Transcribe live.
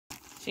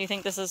Do you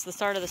think this is the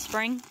start of the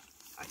spring?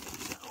 I think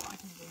so. I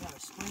think they got a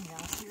spring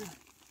house here.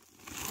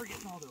 We're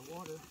getting all their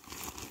water.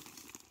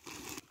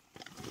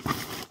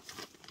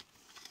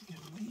 Get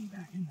way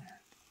back in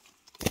there.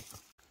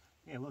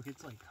 Yeah, look,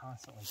 it's like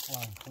constantly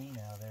flowing clean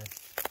out of there.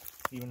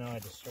 Even though I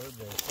disturbed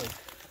it, it's like...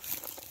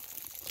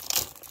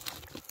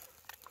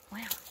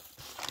 Wow.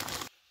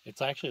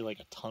 It's actually like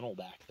a tunnel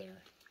back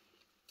there.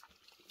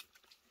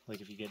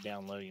 Like if you get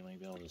down low, you might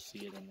be able to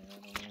see it in there.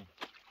 I don't know.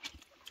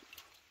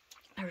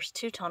 There's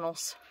 2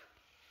 tunnels.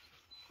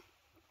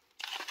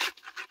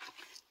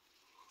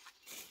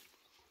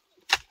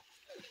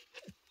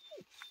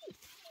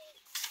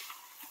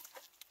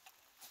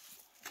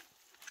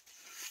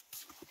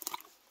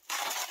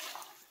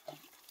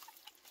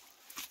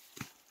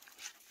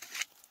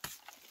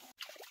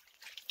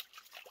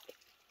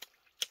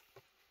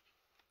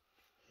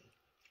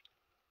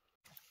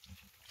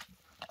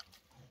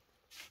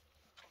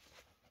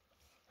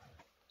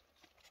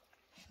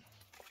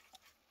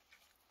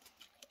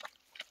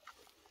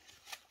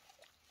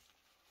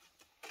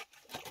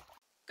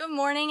 Good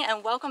morning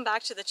and welcome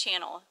back to the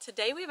channel.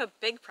 Today we have a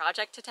big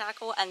project to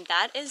tackle, and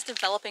that is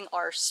developing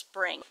our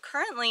spring.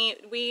 Currently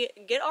we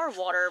get our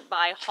water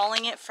by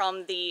hauling it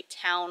from the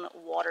town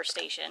water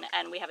station,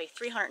 and we have a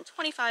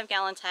 325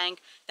 gallon tank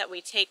that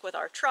we take with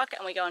our truck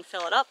and we go and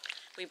fill it up.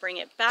 We bring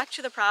it back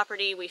to the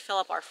property, we fill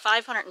up our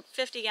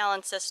 550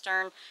 gallon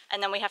cistern,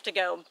 and then we have to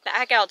go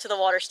back out to the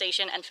water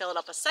station and fill it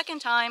up a second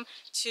time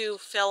to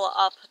fill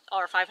up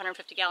our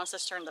 550 gallon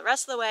cistern the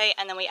rest of the way,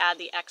 and then we add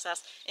the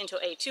excess into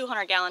a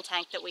 200 gallon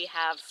tank that we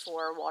have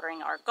for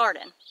watering our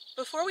garden.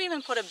 Before we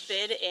even put a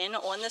bid in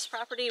on this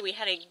property, we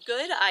had a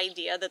good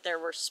idea that there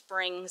were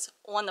springs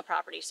on the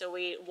property. So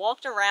we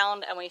walked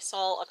around and we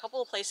saw a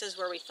couple of places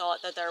where we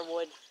thought that there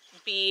would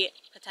be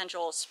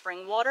potential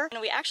spring water.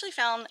 And we actually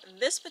found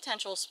this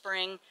potential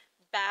spring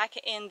back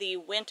in the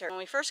winter. When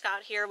we first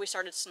got here, we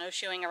started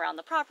snowshoeing around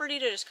the property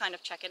to just kind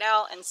of check it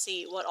out and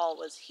see what all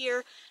was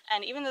here.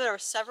 And even though there were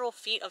several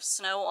feet of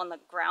snow on the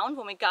ground,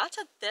 when we got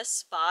to this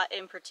spot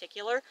in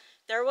particular,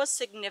 there was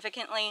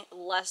significantly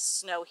less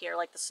snow here.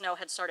 Like the snow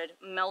had started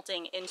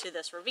melting into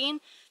this ravine.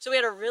 So we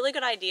had a really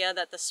good idea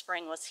that the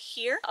spring was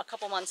here. A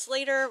couple months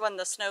later, when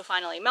the snow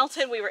finally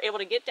melted, we were able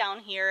to get down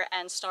here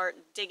and start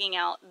digging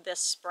out this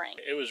spring.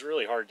 It was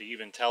really hard to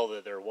even tell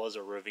that there was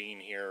a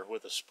ravine here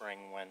with a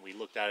spring when we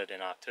looked at it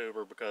in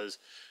October, because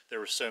there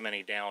were so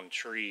many down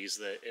trees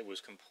that it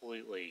was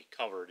completely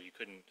covered. You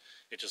couldn't,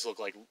 it just looked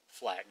like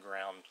flat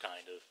ground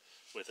kind of,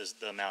 with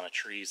the amount of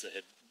trees that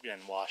had been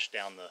washed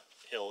down the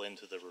hill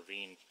into the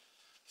ravine,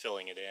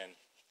 filling it in.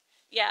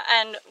 Yeah,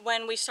 and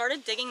when we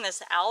started digging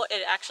this out,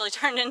 it actually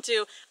turned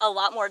into a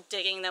lot more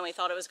digging than we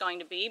thought it was going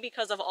to be,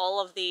 because of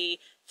all of the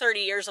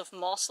 30 years of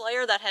moss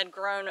layer that had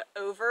grown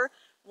over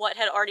what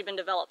had already been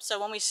developed. So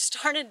when we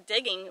started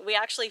digging, we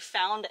actually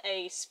found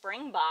a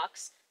spring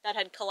box that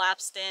had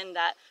collapsed in,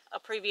 that a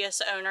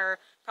previous owner,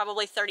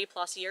 probably 30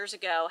 plus years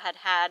ago,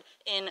 had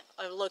in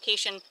a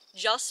location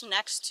just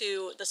next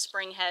to the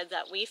spring head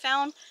that we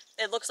found.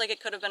 It looks like it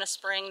could have been a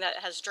spring that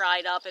has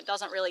dried up. It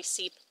doesn't really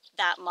seep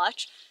that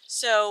much.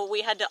 So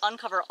we had to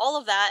uncover all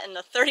of that and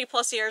the 30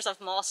 plus years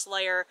of moss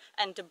layer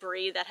and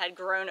debris that had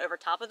grown over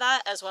top of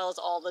that, as well as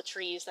all the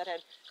trees that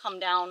had come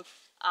down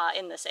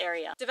in this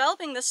area.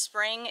 Developing this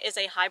spring is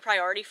a high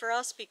priority for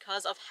us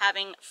because of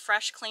having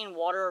fresh, clean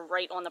water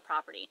right on the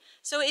property.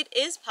 So it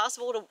is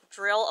possible to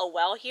drill a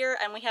well here,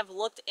 and we have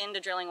looked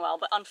into drilling a well,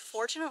 but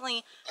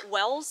unfortunately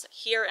wells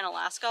here in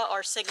Alaska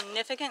are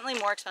significantly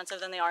more expensive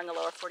than they are in the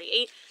lower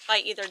 48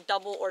 by either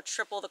double or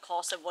triple the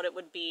cost of what it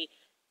would be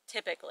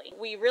typically.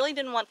 We really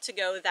didn't want to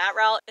go that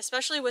route,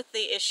 especially with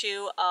the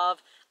issue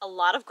of a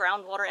lot of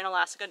groundwater in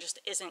Alaska just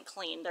isn't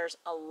clean. There's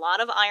a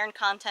lot of iron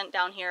content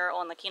down here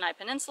on the Kenai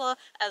Peninsula,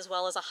 as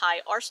well as a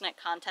high arsenic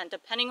content,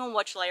 depending on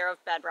which layer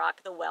of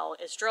bedrock the well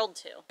is drilled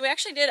to. We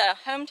actually did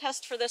a home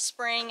test for this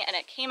spring, and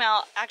it came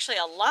out actually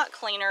a lot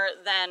cleaner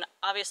than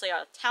obviously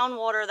our town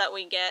water that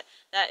we get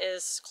that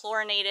is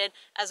chlorinated,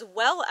 as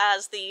well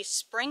as the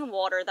spring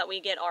water that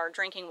we get our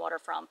drinking water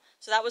from.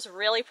 So that was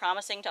really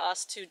promising to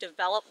us to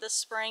develop this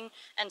spring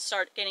and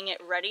start getting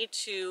it ready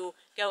to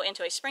go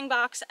into a spring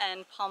box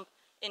and pump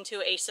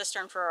into a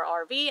cistern for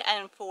our RV,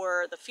 and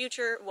for the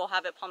future we'll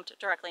have it pumped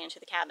directly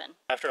into the cabin.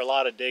 After a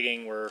lot of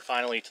digging, we're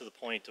finally to the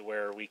point to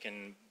where we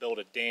can build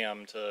a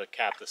dam to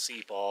cap the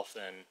seep off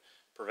and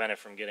prevent it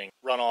from getting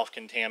runoff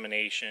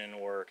contamination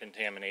or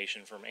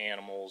contamination from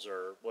animals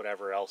or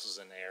whatever else is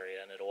in the area,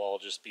 and it'll all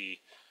just be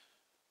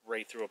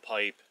right through a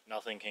pipe.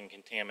 Nothing can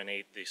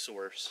contaminate the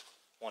source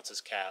once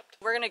it's capped.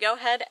 We're gonna go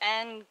ahead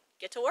and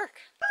get to work.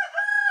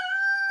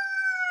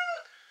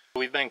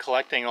 We've been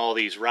collecting all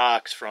these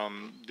rocks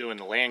from doing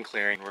the land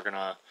clearing. We're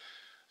gonna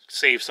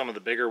save some of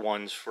the bigger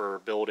ones for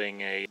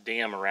building a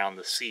dam around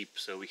the seep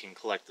so we can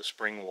collect the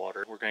spring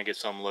water. We're gonna get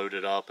some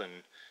loaded up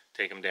and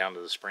take them down to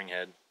the spring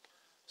head.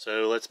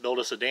 So let's build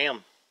us a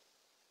dam.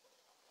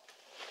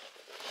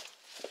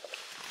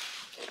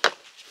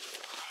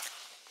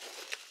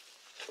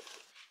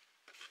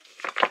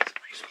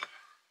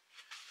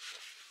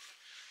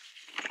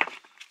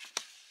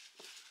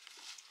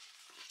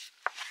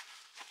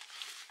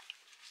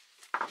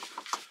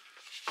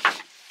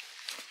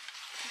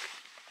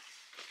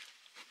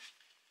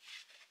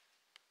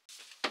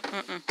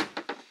 Mm-mm.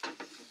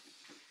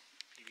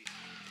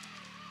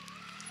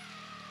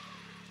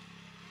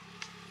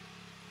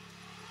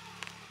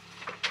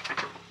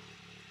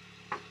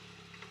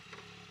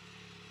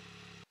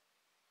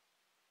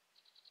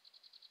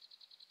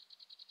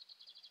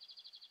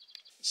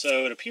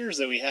 So it appears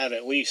that we have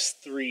at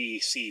least 3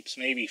 seeps,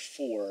 maybe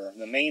 4.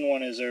 The main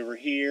one is over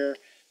here,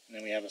 and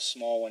then we have a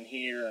small one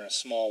here and a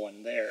small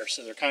one there.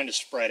 So they're kind of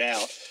spread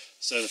out.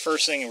 So the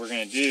first thing we're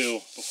going to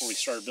do before we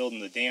start building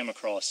the dam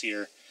across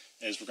here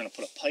is we're going to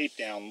put a pipe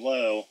down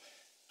low.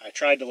 I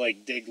tried to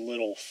like dig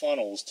little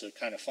funnels to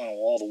kind of funnel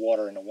all the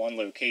water into one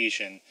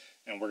location,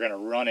 and we're going to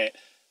run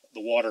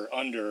the water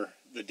under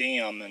the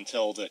dam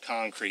until the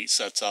concrete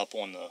sets up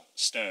on the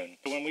stone.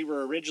 When we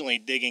were originally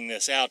digging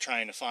this out,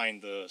 trying to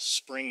find the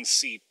spring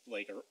seep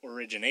like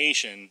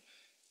origination,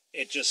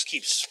 it just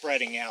keeps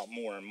spreading out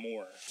more and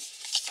more.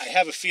 I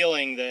have a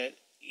feeling that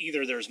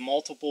either there's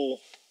multiple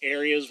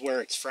areas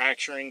where it's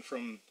fracturing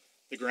from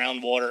the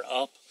groundwater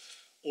up,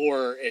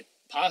 or it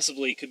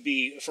possibly could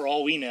be, for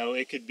all we know,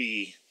 it could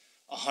be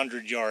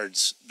 100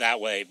 yards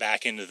that way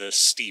back into this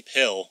steep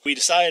hill. We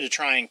decided to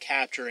try and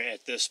capture it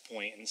at this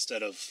point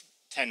instead of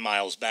 10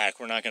 miles back.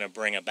 We're not going to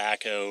bring a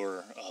backhoe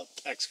or an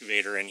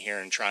excavator in here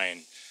and try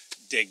and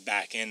dig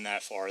back in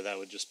that far. That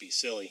would just be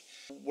silly.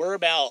 We're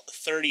about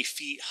 30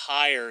 feet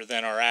higher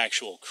than our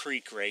actual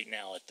creek right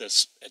now at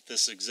this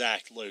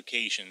exact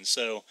location.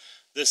 So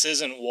this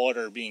isn't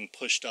water being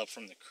pushed up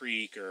from the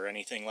creek or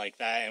anything like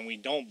that, and we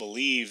don't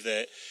believe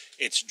that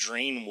it's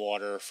drain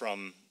water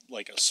from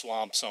like a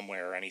swamp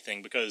somewhere or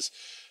anything, because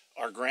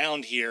our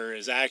ground here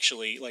is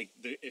actually like,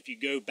 if you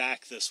go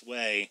back this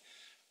way,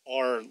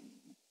 our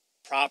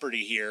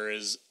property here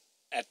is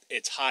at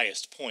its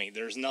highest point.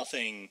 There's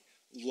nothing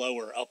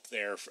lower up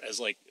there as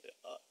like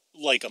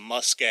a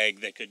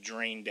muskeg that could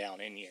drain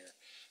down in here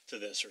to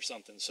this or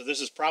something. So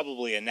this is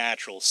probably a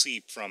natural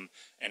seep from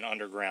an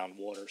underground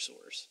water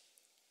source,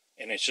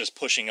 and it's just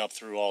pushing up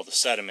through all the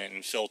sediment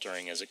and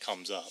filtering as it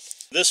comes up.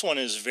 This one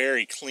is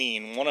very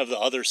clean. One of the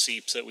other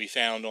seeps that we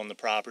found on the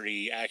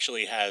property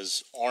actually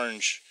has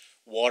orange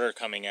water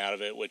coming out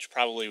of it, which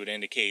probably would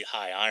indicate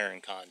high iron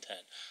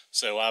content.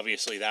 So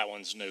obviously that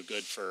one's no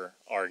good for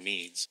our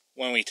needs.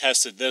 When we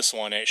tested this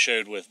one, it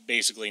showed with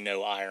basically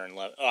no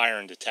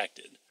iron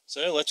detected.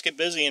 So let's get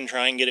busy and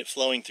try and get it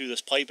flowing through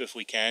this pipe if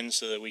we can,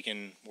 so that we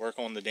can work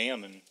on the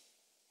dam and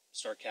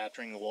start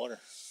capturing the water.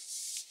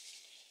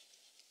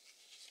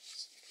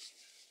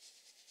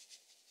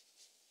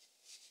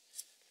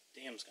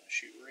 Dam's going to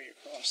shoot right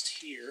across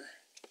here.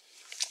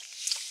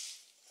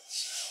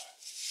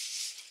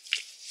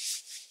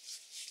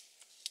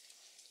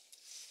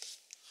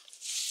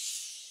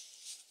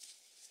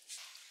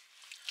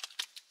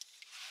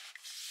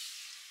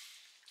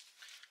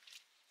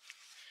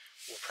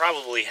 We'll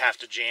probably have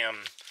to jam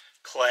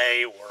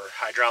clay or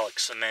hydraulic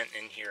cement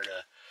in here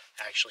to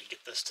actually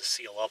get this to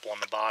seal up on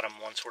the bottom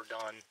once we're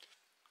done.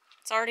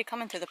 It's already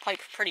coming through the pipe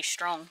pretty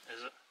strong.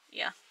 Is it?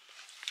 Yeah.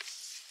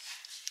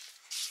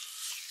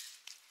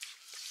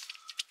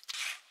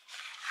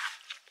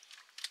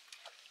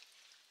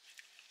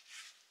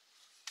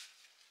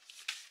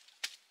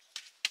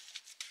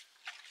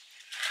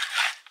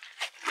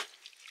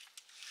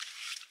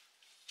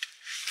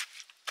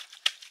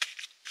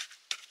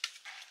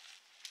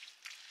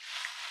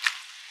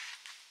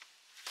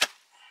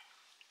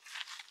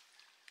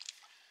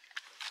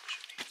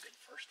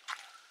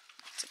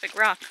 It's a big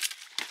rock.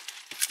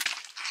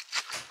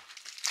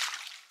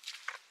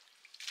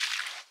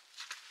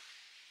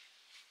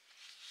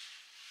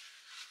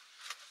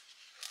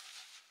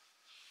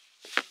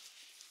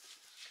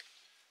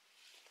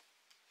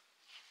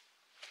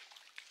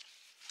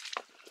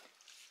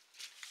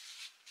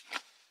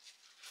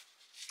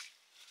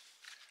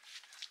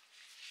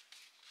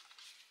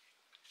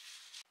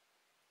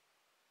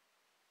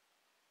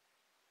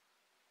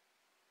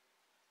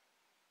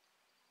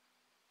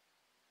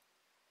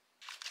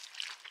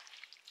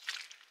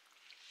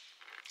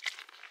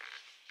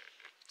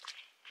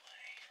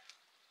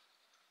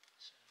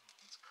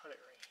 Cut it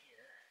right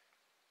here.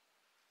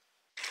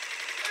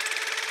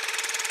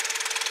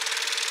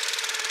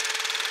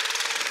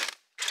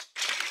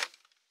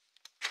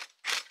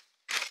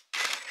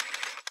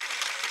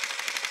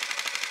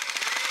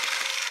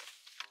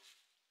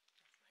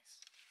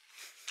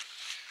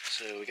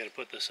 So we got to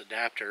put this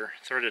adapter,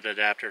 threaded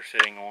adapter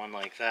fitting on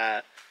like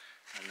that,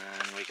 and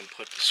then we can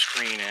put the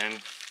screen in,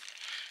 and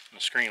the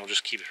screen will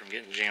just keep it from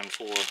getting jammed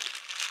full of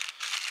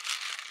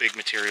big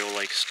material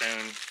like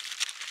stone.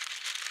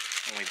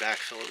 And we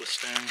backfill it with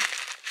stone.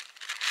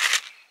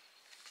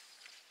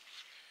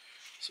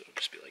 So it'll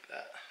just be like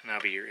that. And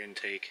that'll be your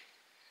intake,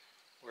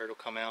 where it'll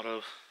come out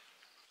of.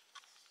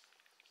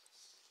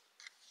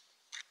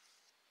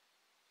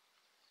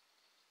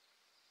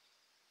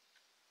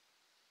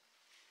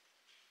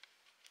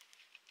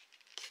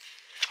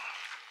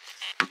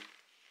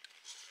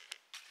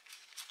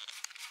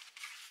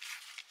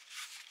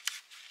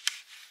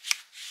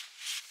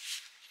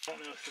 I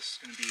don't know if this is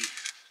going to be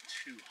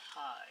too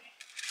high.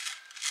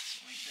 That's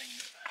the only thing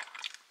that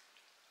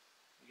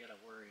we got to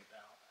worry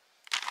about.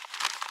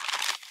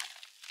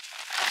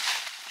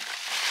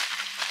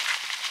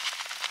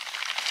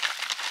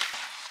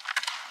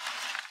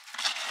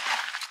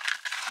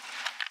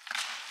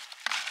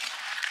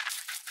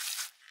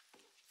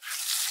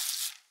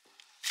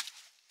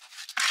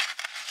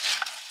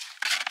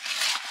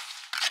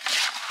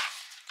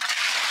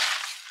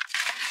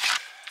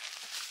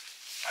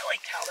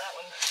 liked how that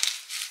one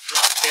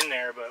dropped in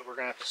there, but we're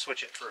going to have to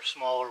switch it for a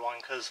smaller one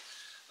because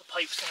the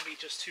pipe's going to be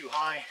just too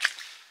high.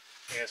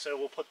 Yeah, so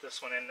we'll put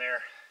this one in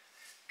there,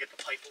 get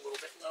the pipe a little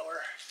bit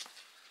lower.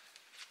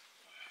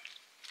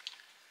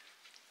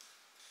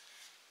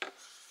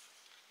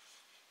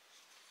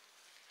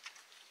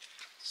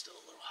 Still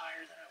a little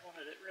higher than I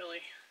wanted it, really.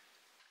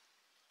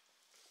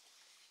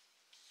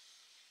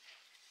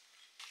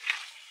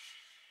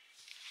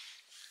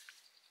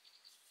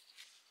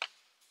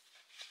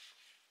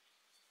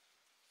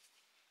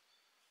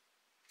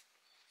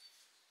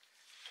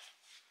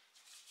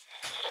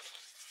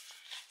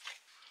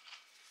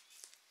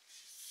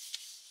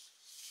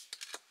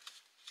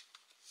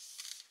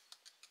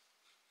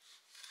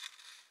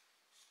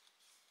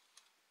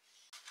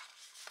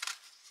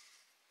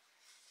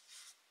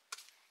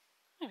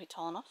 Maybe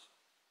tall enough.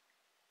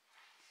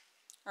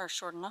 Or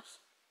short enough.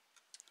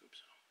 Hope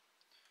so.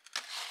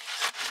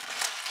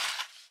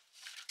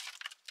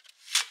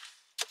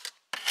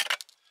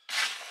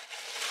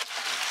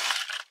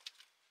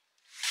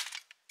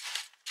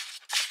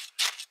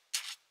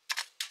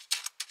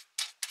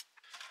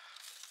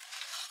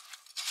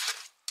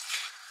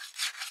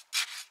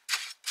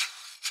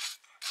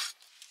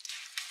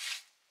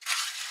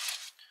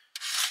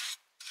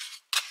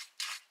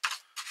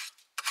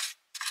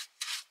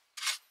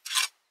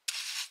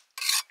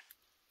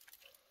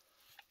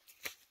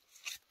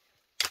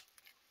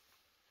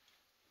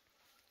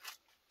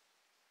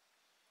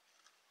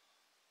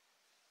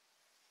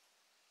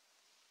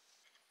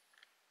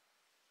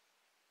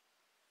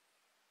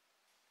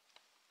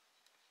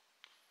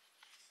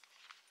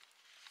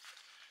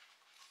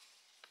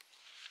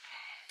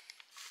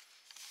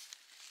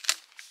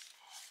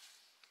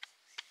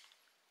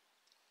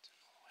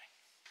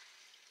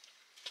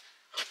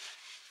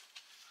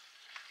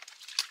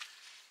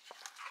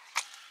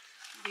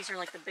 These are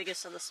like the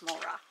biggest of the small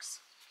rocks.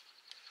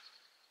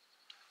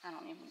 I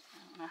don't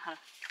know how to...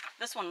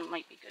 This one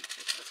might be good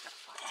too because it's got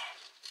fire.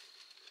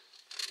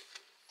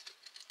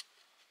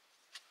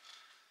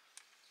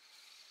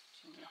 Do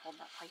you need me to hold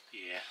that pipe?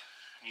 Yeah,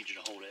 I need you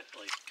to hold it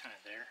like kind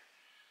of there.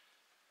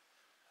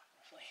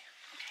 Roughly.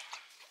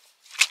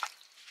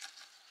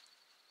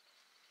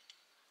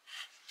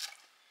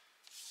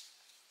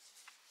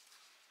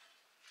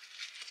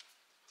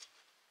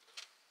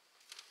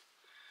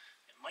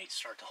 It might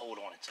start to hold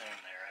on its own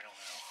there, I don't know.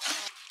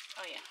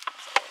 Oh yeah,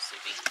 it's a little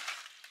soupy.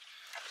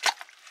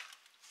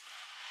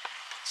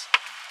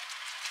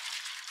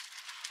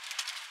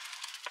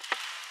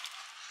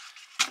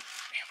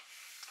 Damn,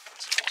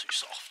 it's a little too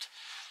soft.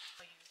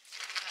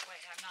 That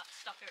way I'm not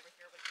stuck over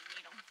here with the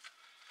needle.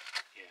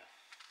 Yeah.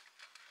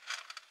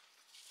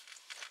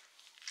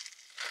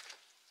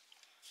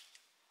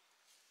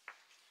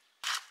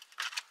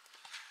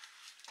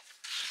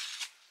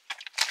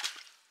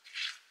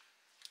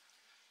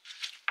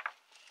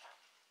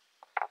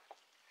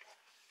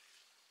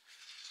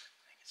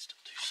 I think it's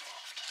still too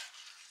soft.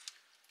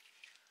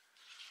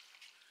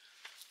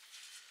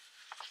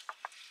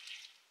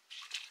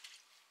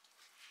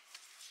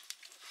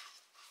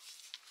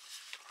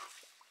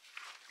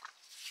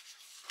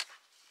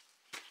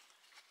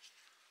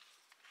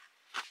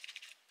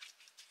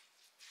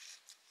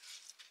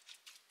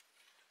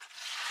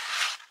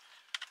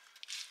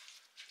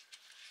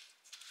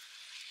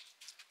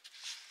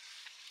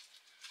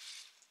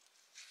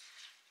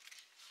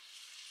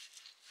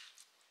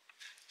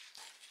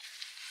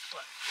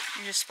 What?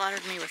 You just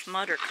splattered me with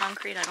mud or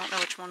concrete. I don't know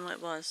which one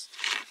it was.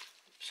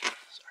 Oops, sorry.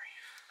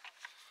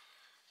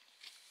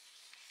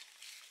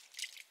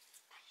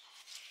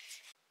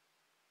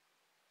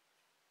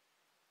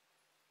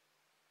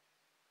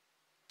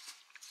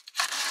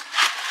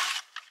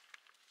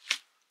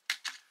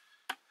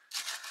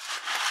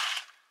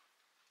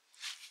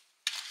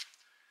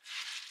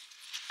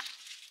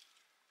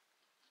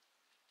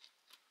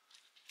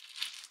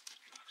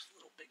 Looks a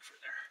little big for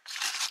there.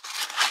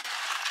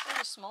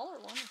 There's a smaller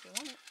one if you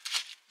want it.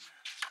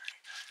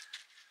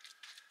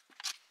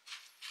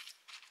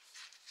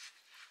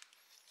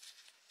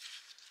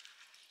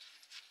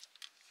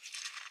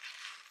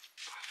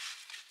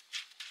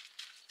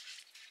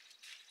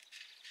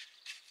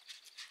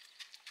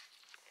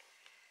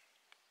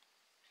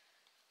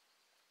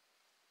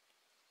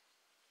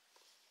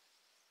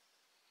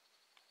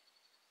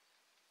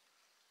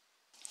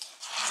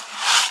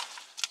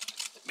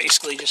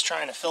 Basically just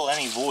trying to fill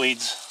any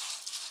voids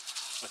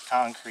with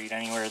concrete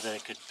anywhere that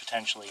it could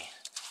potentially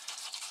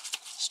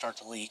start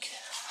to leak.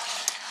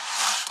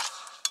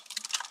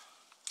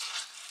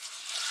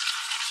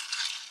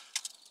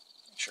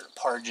 Make sure to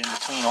parge in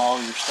between all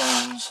your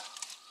stones.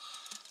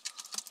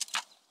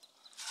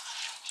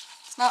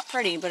 It's not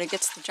pretty, but it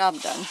gets the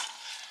job done.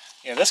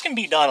 Yeah, this can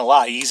be done a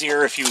lot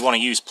easier if you want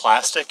to use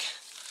plastic,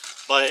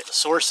 but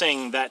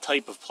sourcing that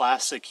type of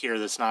plastic here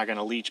that's not going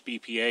to leach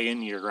BPA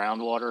into your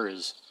groundwater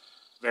is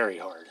very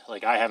hard.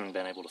 Like, I haven't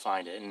been able to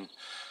find it, and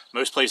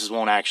most places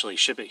won't actually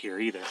ship it here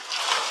either.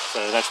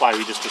 So that's why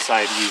we just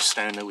decided to use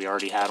stone that we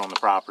already had on the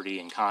property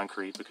and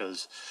concrete,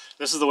 because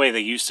this is the way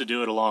they used to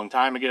do it a long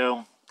time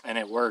ago, and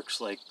it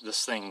works. Like,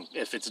 this thing,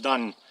 if it's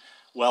done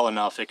well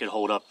enough, it could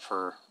hold up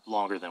for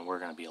longer than we're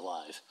going to be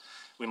alive.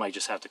 We might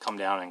just have to come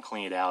down and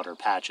clean it out or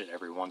patch it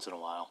every once in a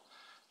while.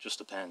 Just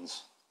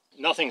depends.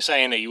 Nothing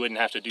saying that you wouldn't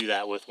have to do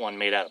that with one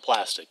made out of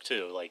plastic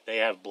too. Like, they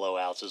have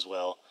blowouts as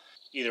well.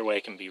 Either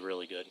way can be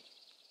really good.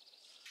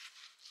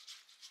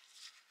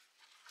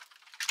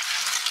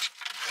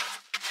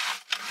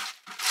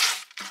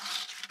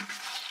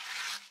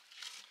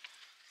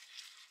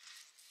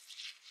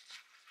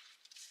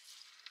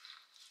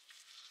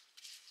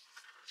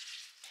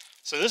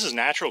 So this is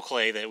natural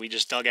clay that we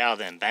just dug out of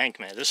the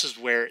embankment. This is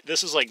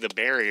like the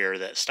barrier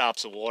that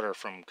stops the water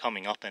from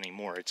coming up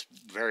anymore. It's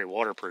very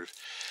waterproof.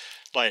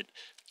 But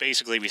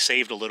basically we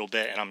saved a little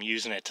bit, and I'm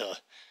using it to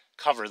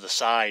cover the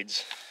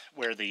sides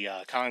where the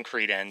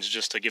concrete ends,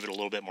 just to give it a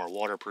little bit more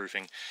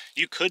waterproofing.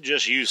 You could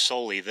just use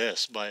solely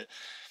this, but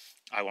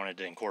I wanted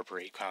to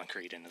incorporate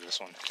concrete into this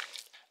one.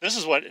 This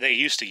is what they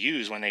used to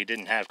use when they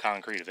didn't have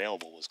concrete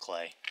available, was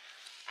clay.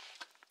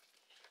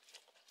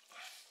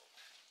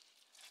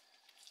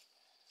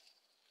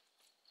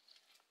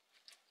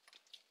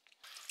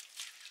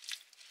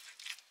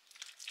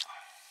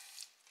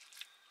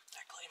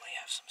 Might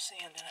have some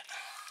sand in it.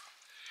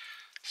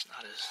 It's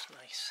not as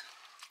nice.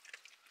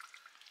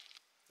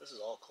 This is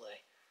all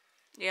clay.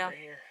 Yeah. Right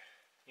here.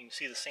 You can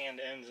see the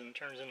sand ends and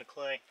turns into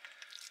clay.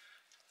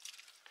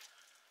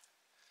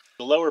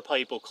 The lower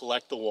pipe will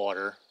collect the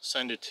water,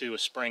 send it to a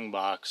spring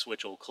box,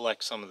 which will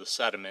collect some of the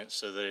sediment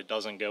so that it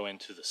doesn't go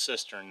into the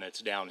cistern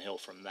that's downhill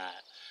from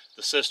that.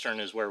 The cistern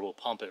is where we'll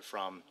pump it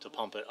from to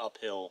pump it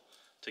uphill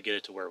to get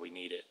it to where we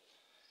need it.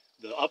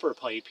 The upper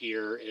pipe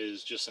here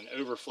is just an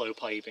overflow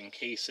pipe in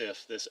case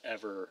if this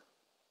ever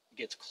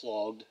gets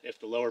clogged. If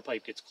the lower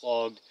pipe gets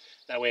clogged,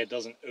 that way it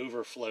doesn't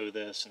overflow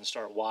this and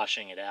start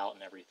washing it out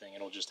and everything.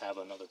 It'll just have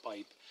another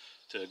pipe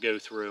to go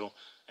through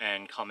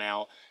and come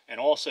out. And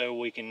also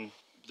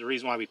the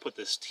reason why we put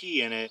this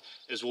T in it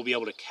is we'll be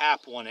able to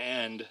cap one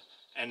end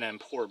and then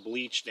pour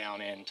bleach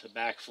down in to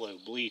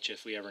backflow bleach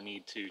if we ever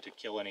need to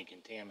kill any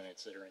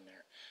contaminants that are in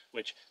there.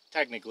 Which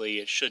technically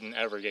it shouldn't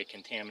ever get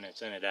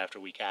contaminants in it after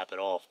we cap it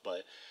off,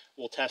 but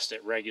we'll test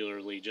it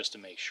regularly just to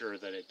make sure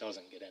that it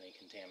doesn't get any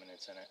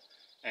contaminants in it.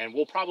 And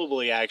we'll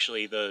probably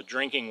actually, the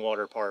drinking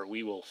water part,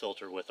 we will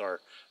filter with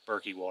our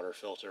Berkey water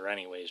filter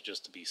anyways,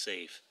 just to be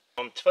safe.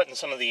 I'm putting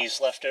some of these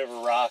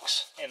leftover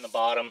rocks in the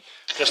bottom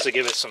just to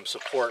give it some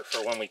support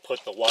for when we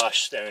put the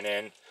wash stone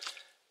in,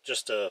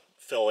 just to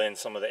fill in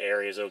some of the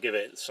areas. It'll give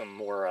it some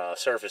more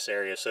surface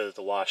area so that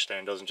the wash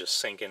stone doesn't just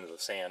sink into the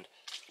sand.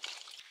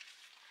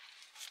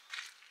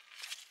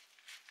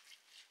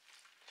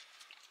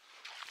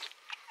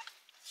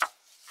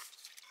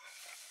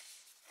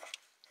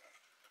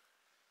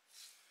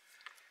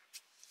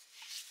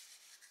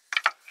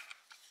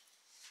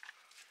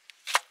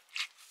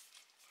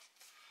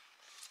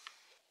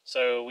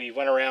 So we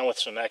went around with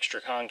some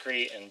extra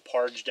concrete and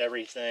parged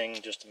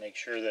everything just to make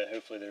sure that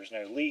hopefully there's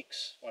no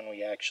leaks when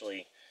we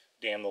actually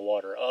dam the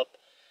water up.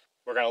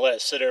 We're going to let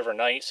it sit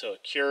overnight so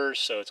it cures,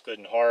 so it's good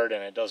and hard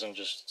and it doesn't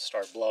just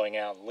start blowing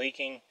out and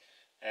leaking.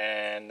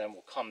 And then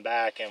we'll come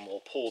back and we'll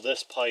pull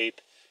this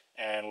pipe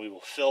and we will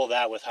fill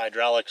that with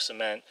hydraulic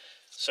cement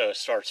so it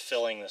starts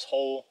filling this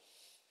hole.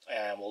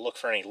 And we'll look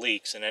for any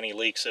leaks, and any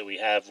leaks that we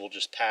have we'll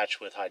just patch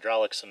with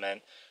hydraulic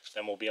cement.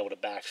 Then we'll be able to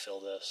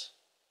backfill this.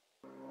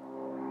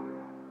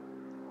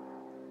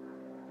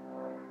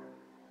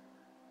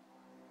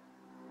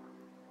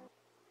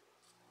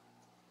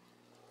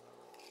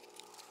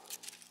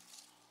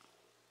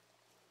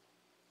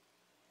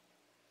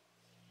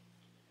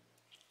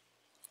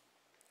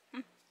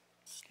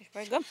 Tastes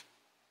very good.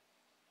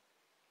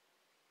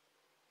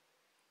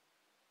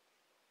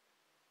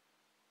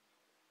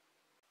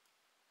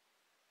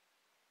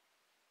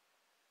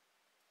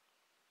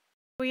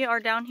 We are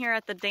down here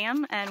at the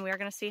dam and we are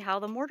going to see how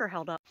the mortar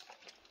held up.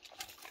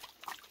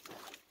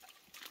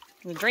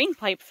 The drain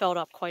pipe filled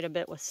up quite a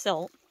bit with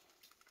silt.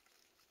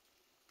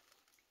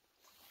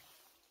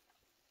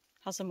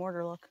 How's the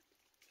mortar look?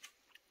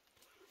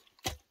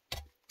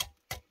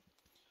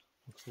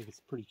 Looks like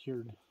it's pretty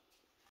cured.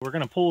 We're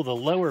going to pull the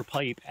lower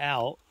pipe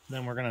out,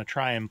 then we're going to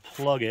try and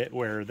plug it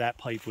where that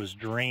pipe was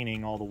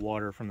draining all the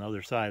water from the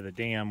other side of the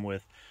dam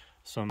with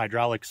some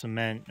hydraulic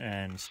cement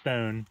and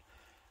stone.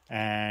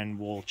 And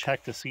we'll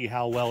check to see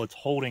how well it's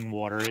holding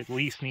water. It at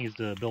least needs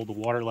to build the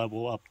water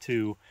level up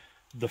to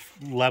the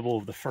level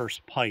of the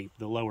first pipe,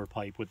 the lower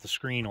pipe with the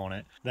screen on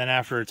it. Then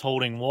after it's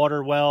holding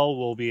water well,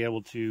 we'll be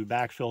able to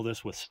backfill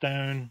this with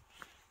stone,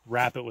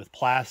 wrap it with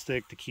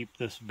plastic to keep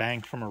this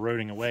bank from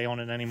eroding away on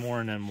it anymore,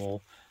 and then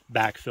we'll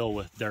backfill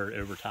with dirt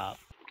over top.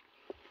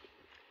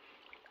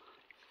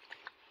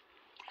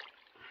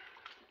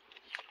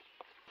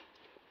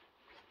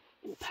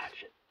 We'll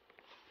patch it.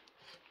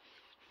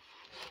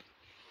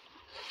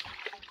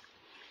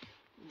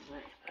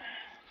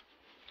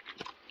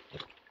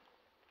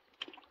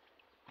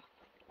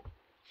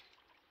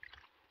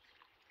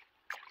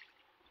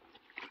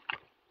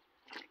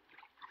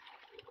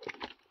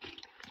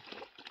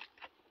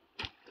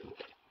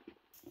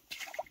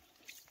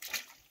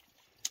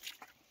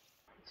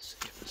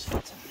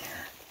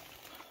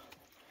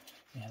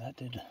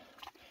 expected.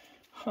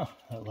 Huh,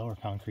 that lower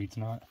concrete's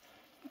not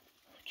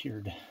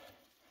cured.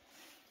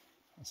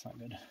 That's not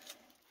good.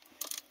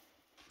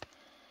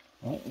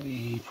 Well,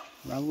 we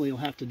probably will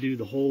have to do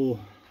the whole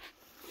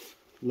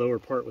lower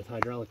part with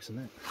hydraulic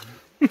cement,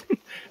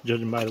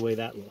 judging by the way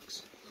that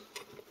looks.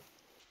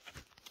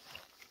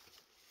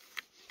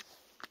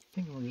 I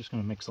think we're just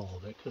going to mix all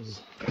of it,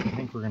 because I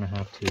think we're going to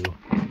have to,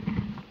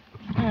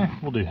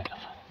 we'll do half.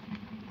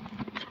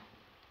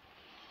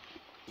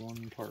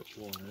 1 part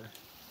water.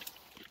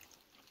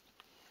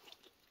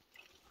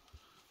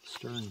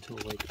 Stir until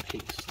like a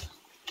paste.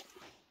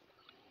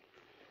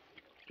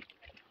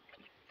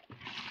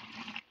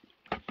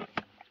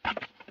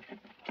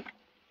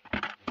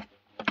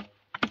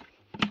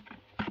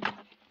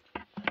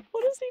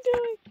 What is he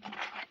doing?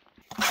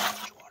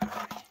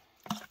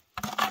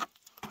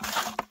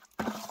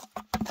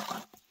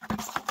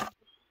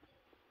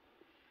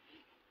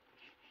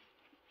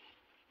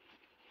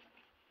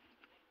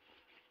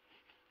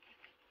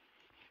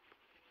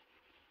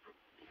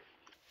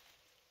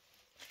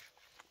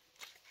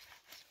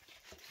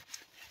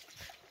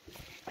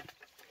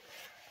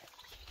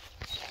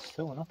 It's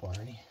filling up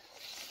already.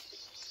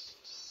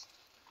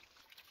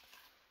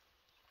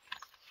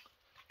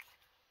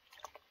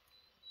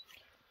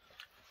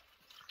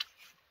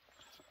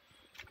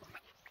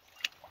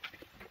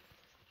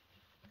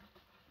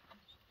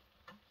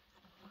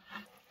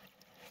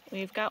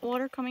 We've got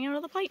water coming out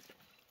of the pipe.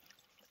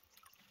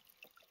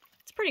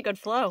 It's pretty good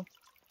flow.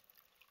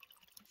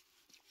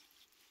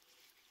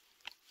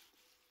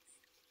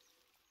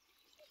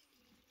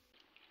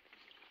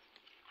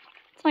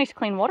 It's nice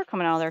clean water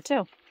coming out of there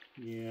too.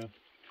 Yeah,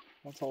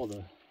 once all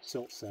the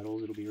silt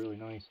settles, it'll be really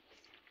nice.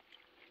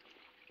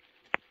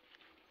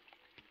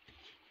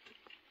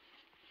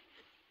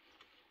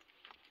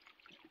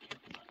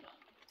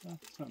 Oh,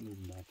 it's not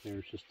moving back there,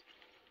 it's just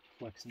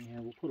flexing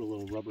here. We'll put a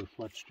little rubber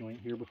flex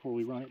joint here before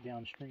we run it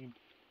downstream.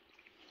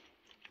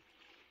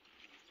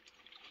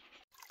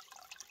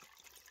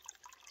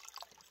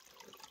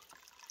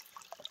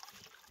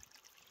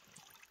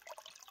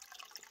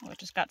 Oh, it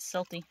just got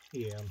silty.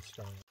 Yeah, I'm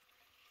starting.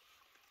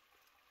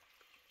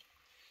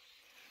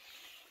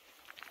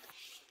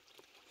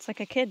 It's like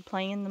a kid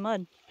playing in the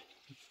mud.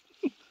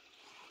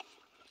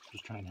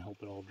 Just trying to help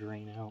it all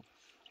drain out.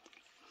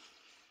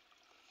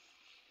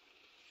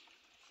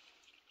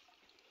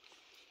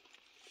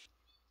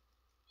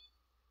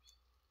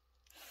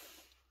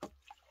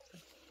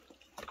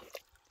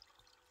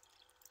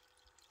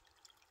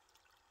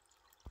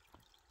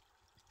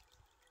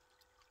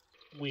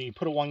 We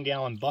put a 1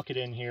 gallon bucket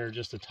in here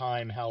just to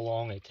time how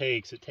long it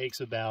takes. It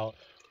takes about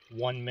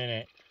 1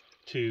 minute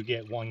to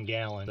get 1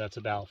 gallon. That's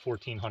about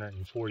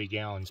 1,440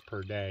 gallons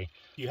per day.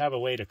 If you have a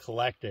way to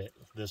collect it,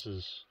 this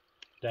is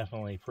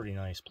definitely pretty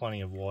nice.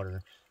 Plenty of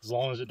water, as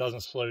long as it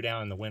doesn't slow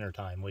down in the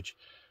wintertime, which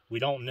we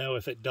don't know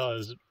if it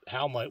does.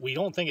 How much? We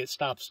don't think it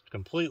stops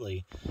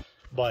completely,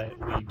 but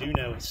we do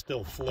know it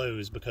still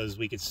flows because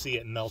we could see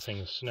it melting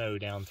the snow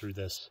down through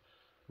this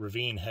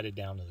ravine headed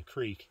down to the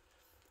creek.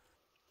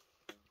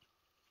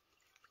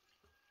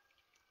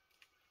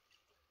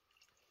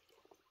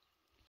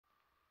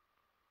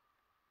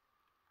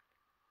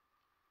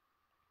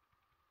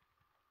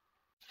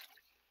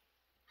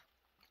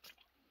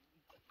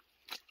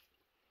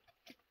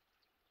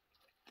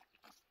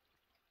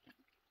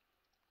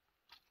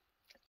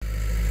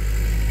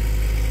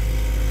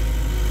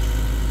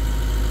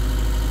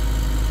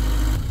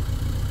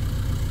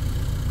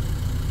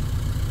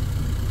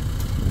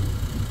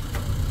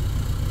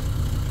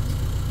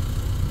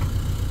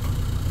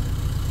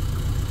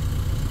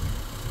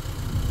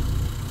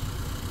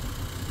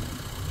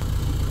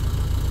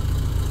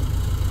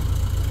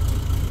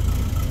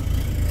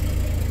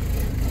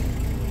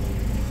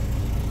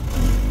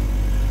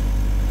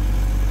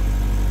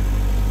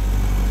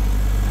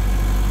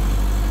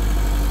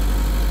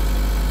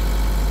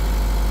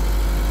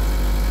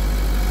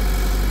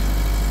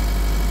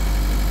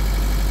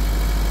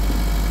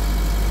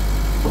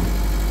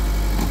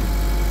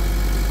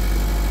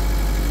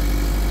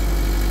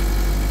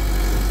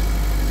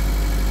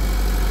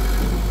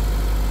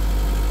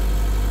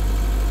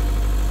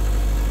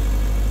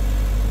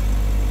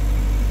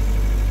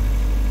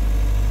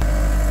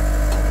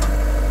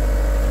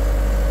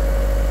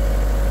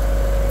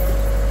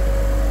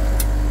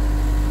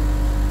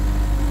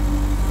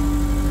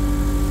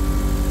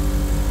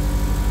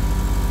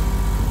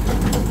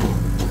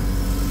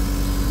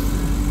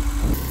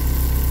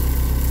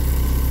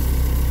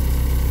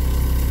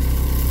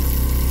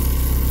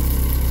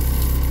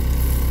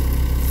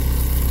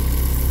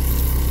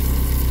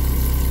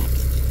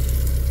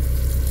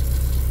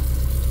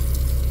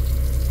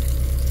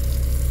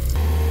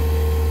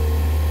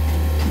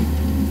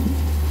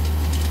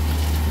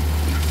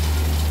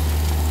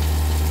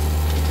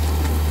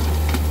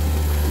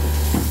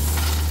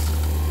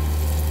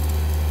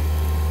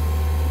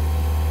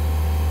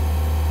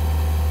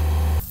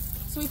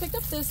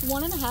 This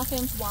 1.5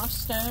 inch wash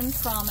stone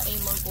from a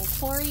local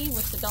quarry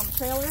with the dump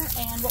trailer,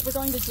 and what we're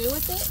going to do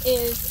with it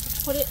is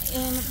put it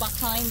in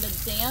behind the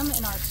dam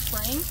in our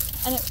spring,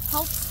 and it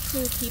helps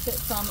to keep it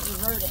from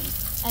eroding.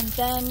 And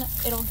then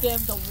it'll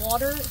give the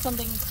water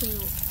something to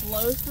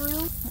flow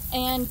through,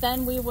 and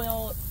then we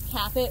will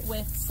cap it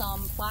with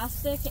some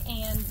plastic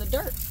and the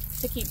dirt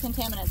to keep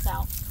contaminants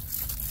out.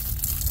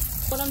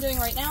 What I'm doing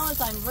right now is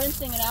I'm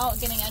rinsing it out,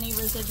 getting any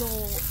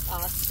residual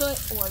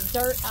soot or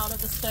dirt out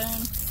of the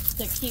stone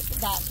to keep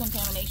that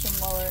contamination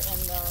lower in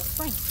the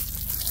spring.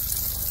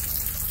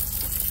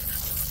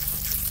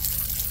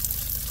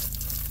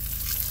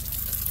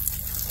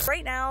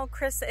 Right now,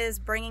 Chris is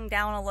bringing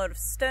down a load of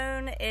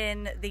stone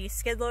in the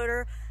skid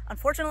loader.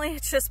 Unfortunately,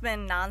 it's just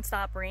been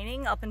nonstop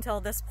raining up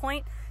until this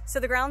point, so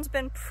the ground's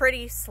been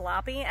pretty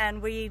sloppy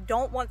and we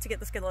don't want to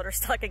get the skid loader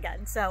stuck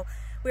again. So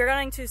we're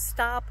going to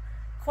stop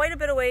quite a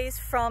bit of ways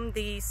from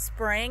the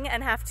spring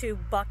and have to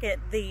bucket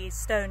the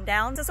stone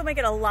down. This will make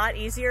it a lot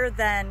easier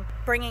than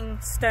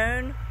bringing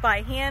stone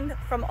by hand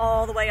from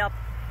all the way up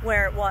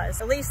where it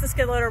was. At least the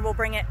skid loader will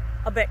bring it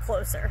a bit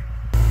closer.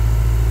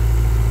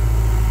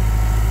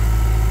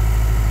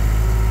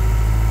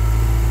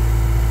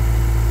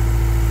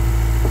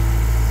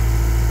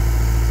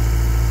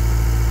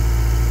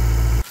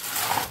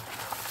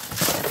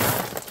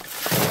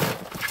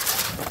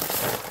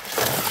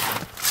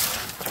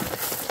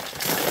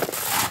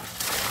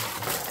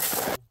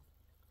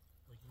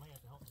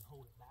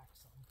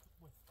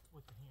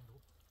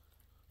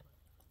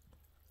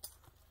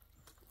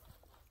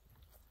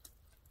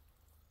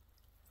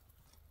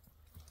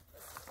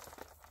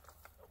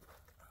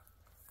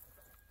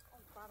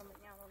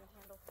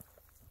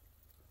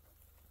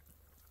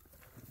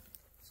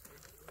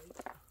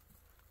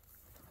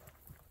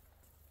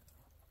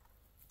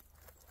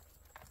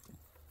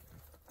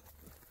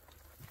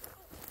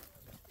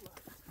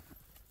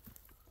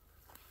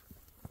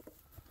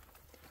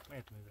 I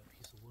have to move that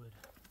piece of wood.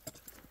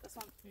 This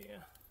one? Yeah.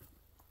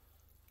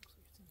 Looks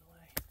like it's in the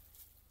way.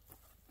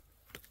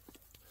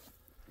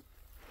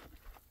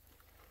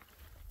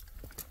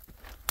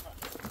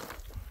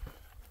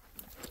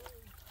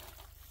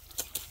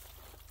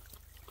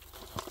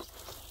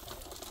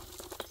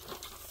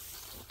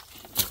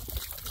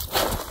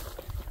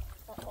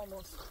 That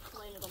almost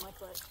landed on my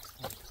foot.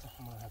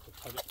 I'm going to have to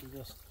tug it through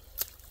this.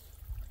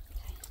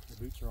 The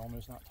boots are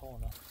almost not tall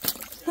enough.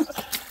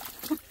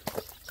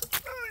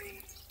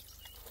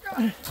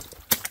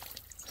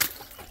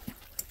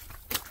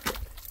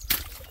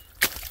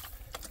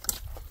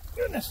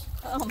 Goodness.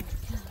 Oh my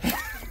god.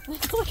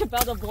 It's like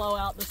about to blow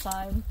out the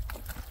side.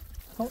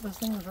 I thought this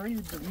thing was ready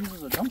to use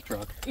as a dump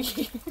truck.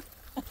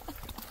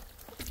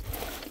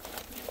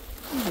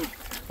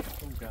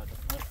 Oh god,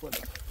 my foot.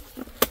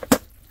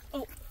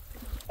 Oh,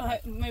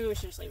 maybe we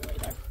should just leave it right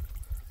there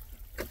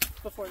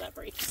before that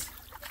breaks.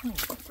 Oh,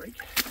 break.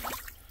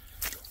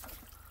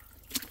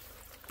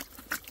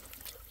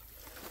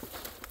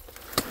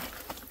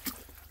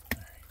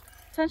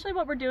 Essentially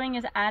what we're doing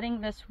is adding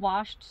this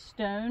washed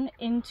stone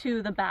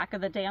into the back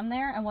of the dam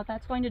there, and what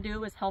that's going to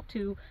do is help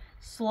to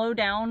slow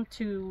down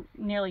to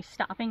nearly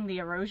stopping the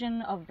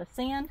erosion of the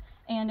sand,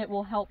 and it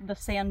will help the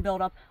sand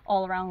build up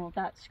all around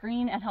that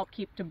screen and help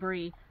keep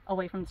debris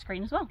away from the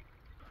screen as well.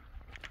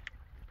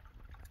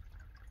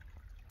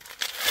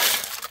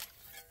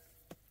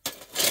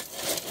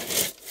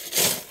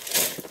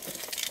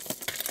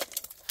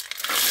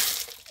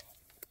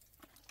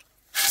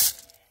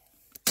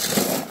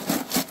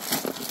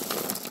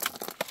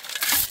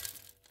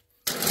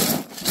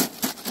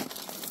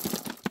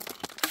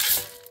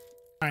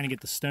 Trying to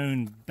get the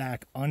stone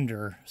back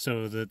under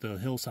so that the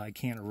hillside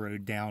can't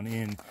erode down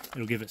in.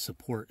 It'll give it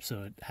support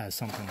so it has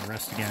something to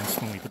rest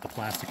against when we put the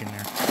plastic in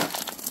there.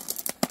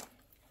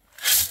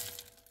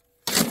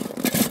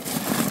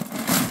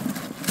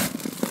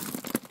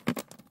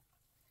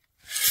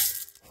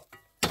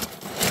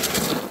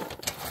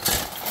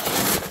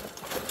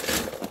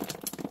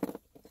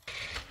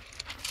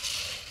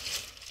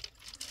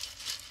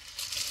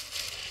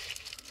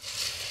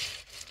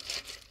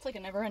 It's like a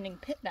never-ending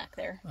pit back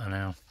there. I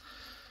know.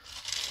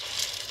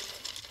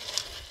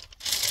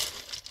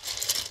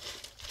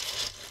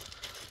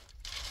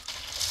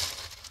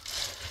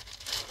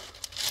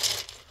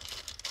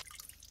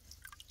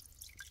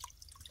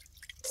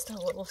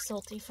 Still a little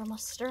salty from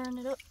us stirring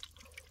it up.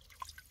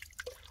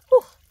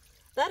 Whew,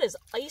 that is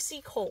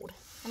icy cold.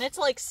 And it's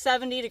like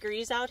 70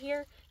 degrees out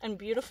here and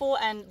beautiful,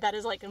 and that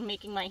is like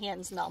making my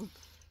hands numb.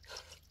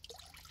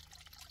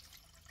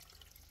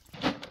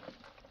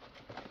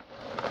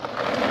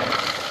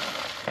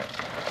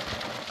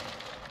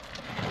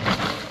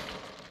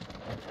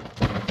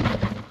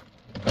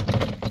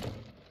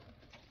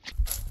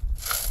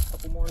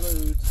 Couple more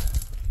loads.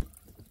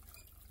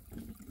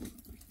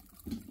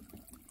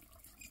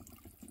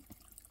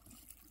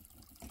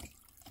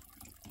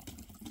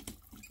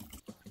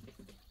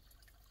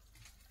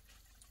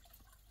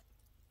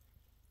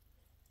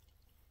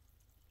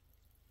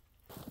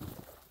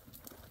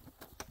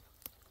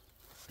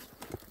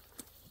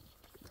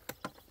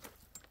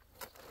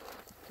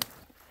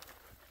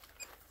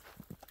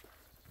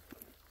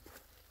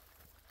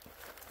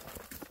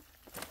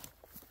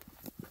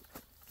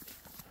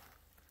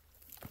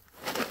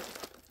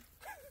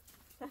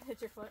 hit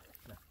your foot?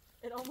 No.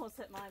 It almost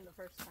hit mine the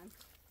first time.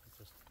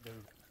 Just go.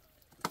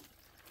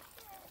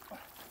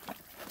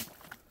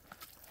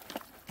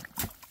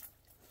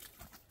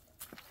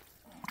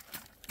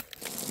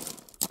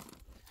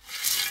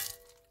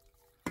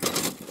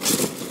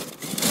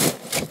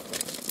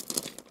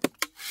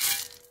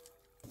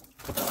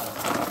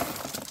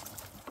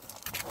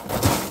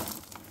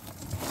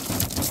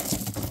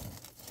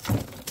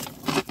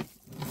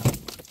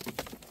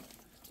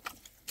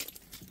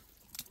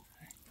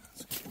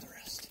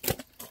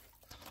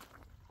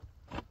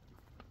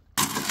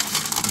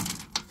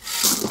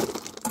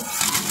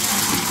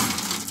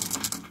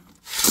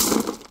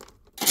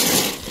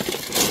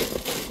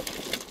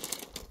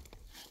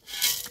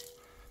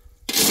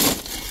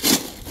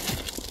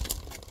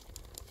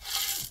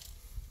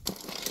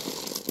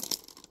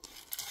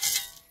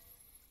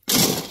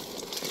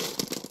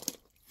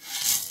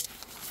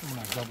 I'm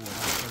gonna double it up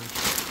first.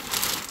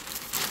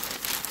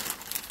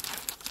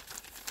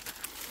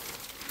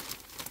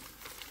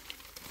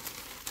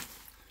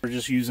 We're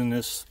just using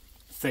this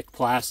thick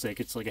plastic.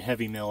 It's like a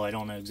heavy mill. I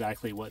don't know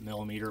exactly what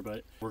millimeter,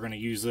 but we're going to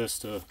use this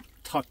to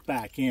tuck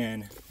back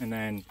in, and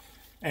then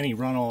any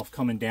runoff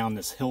coming down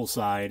this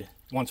hillside,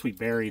 once we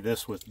bury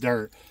this with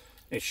dirt,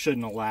 it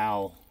shouldn't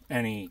allow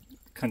any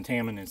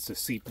contaminants to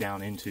seep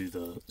down into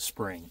the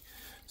spring.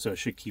 So it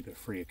should keep it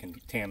free of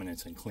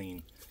contaminants and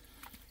clean.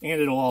 And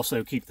it'll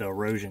also keep the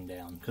erosion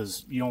down,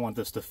 because you don't want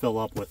this to fill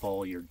up with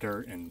all your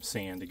dirt and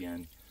sand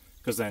again,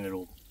 because then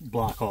it'll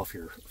block off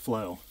your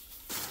flow.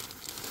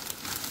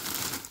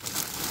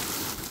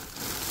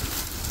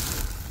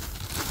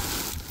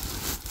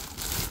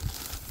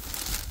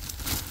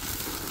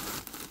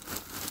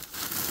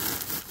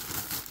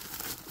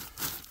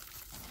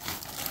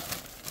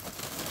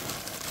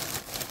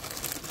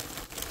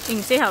 You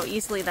can see how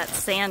easily that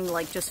sand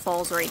like just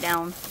falls right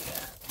down.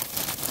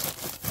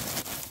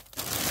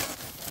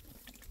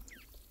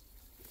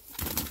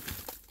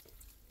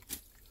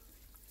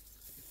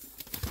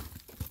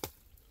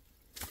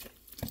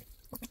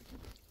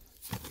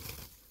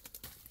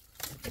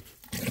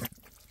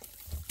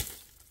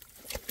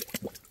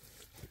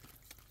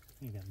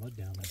 You got mud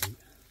down my boot.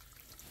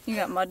 You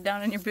got mud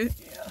down in your boot?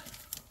 Yeah.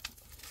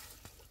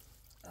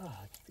 Oh,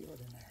 I can feel it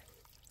in there.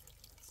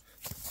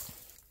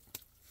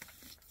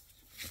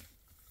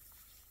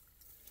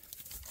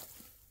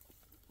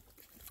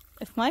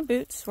 If my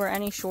boots were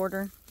any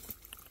shorter,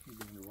 You'd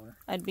be underwater.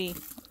 I'd be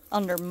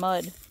under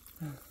mud.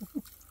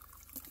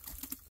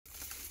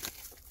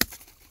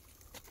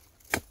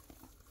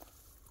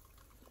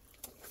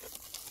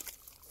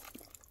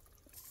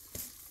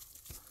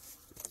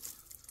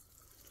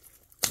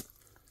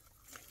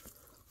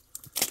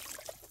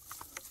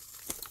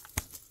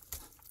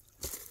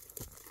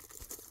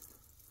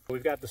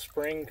 We've got the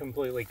spring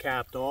completely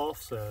capped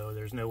off, so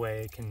there's no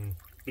way it can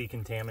be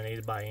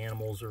contaminated by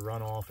animals or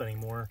runoff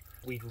anymore.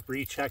 We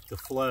rechecked the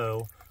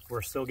flow.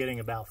 We're still getting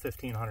about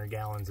 1,500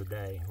 gallons a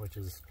day, which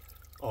is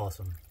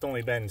awesome. It's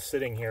only been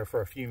sitting here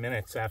for a few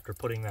minutes after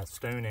putting that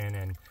stone in,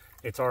 and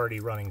it's already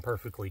running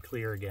perfectly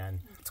clear again.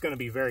 It's going to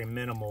be very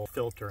minimal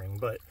filtering,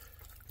 but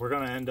we're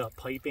going to end up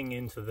piping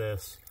into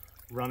this,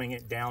 running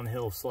it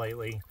downhill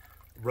slightly,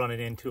 run it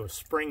into a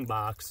spring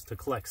box to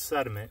collect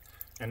sediment,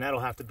 and that'll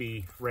have to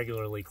be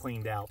regularly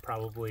cleaned out.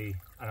 Probably,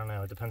 I don't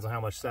know, it depends on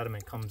how much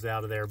sediment comes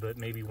out of there, but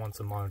maybe once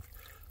a month.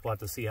 We'll have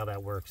to see how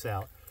that works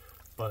out.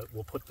 But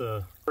we'll put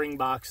the spring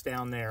box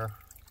down there,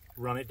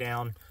 run it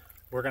down.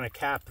 We're going to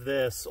cap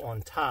this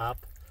on top.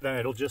 Then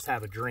it'll just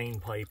have a drain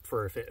pipe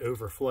for if it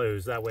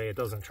overflows. That way it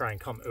doesn't try and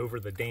come over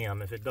the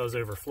dam. If it does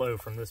overflow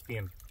from this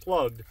being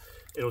plugged,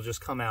 it'll just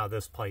come out of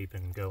this pipe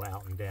and go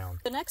out and down.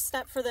 The next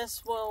step for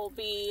this will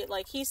be,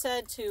 like he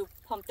said, to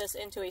pump this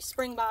into a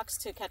spring box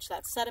to catch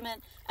that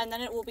sediment, and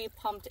then it will be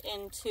pumped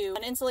into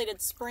an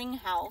insulated spring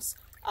house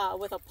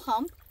with a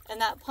pump, and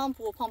that pump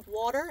will pump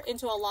water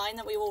into a line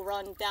that we will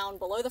run down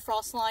below the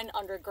frost line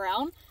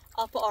underground,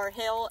 up our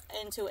hill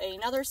into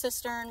another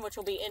cistern, which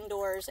will be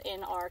indoors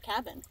in our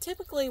cabin.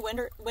 Typically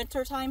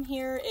winter time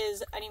here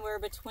is anywhere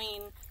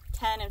between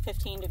 10 and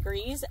 15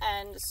 degrees,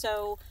 and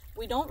so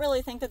we don't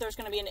really think that there's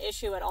going to be an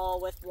issue at all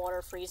with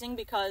water freezing,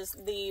 because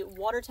the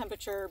water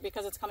temperature,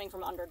 because it's coming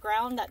from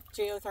underground, that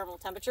geothermal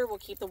temperature will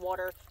keep the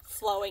water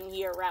flowing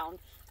year round.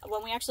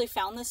 When we actually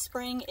found this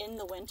spring in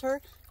the winter,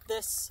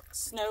 this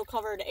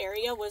snow-covered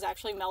area was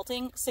actually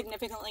melting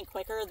significantly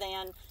quicker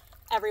than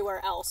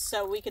everywhere else,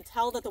 so we could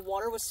tell that the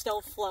water was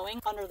still flowing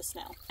under the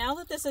snow. Now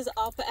that this is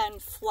up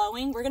and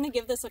flowing, we're going to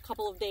give this a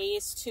couple of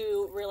days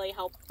to really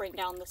help bring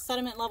down the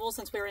sediment level,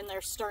 since we were in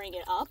there stirring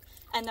it up,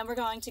 and then we're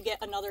going to get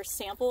another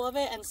sample of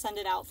it and send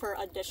it out for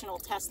additional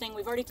testing.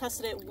 We've already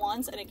tested it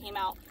once and it came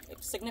out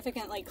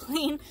significantly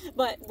clean,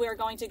 but we're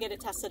going to get it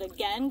tested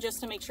again just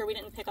to make sure we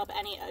didn't pick up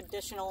any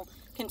additional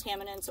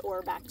contaminants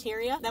or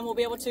bacteria. Then we'll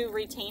be able to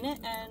retain it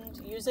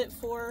and use it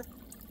for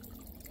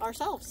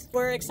ourselves.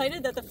 We're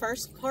excited that the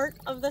first part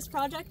of this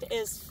project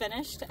is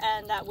finished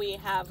and that we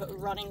have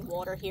running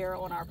water here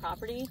on our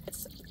property.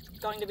 It's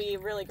going to be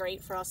really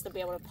great for us to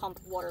be able to pump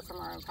water from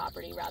our own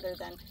property rather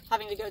than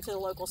having to go to the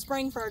local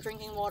spring for our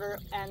drinking water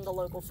and the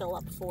local fill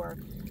up for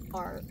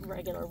our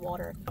regular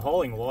water.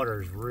 Hauling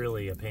water is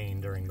really a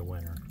pain during the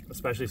winter,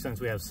 especially since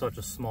we have such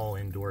a small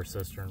indoor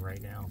cistern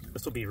right now.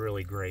 This will be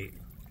really great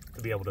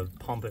to be able to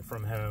pump it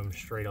from home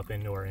straight up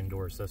into our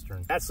indoor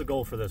cistern. That's the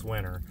goal for this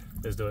winter,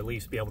 is to at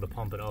least be able to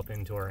pump it up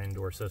into our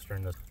indoor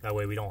cistern. That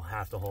way we don't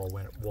have to haul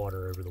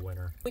water over the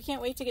winter. We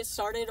can't wait to get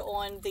started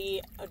on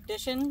the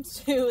addition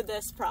to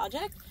this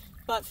project,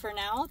 but for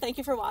now, thank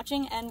you for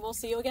watching and we'll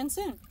see you again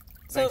soon.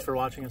 Thanks for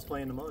watching us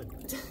play in the mud.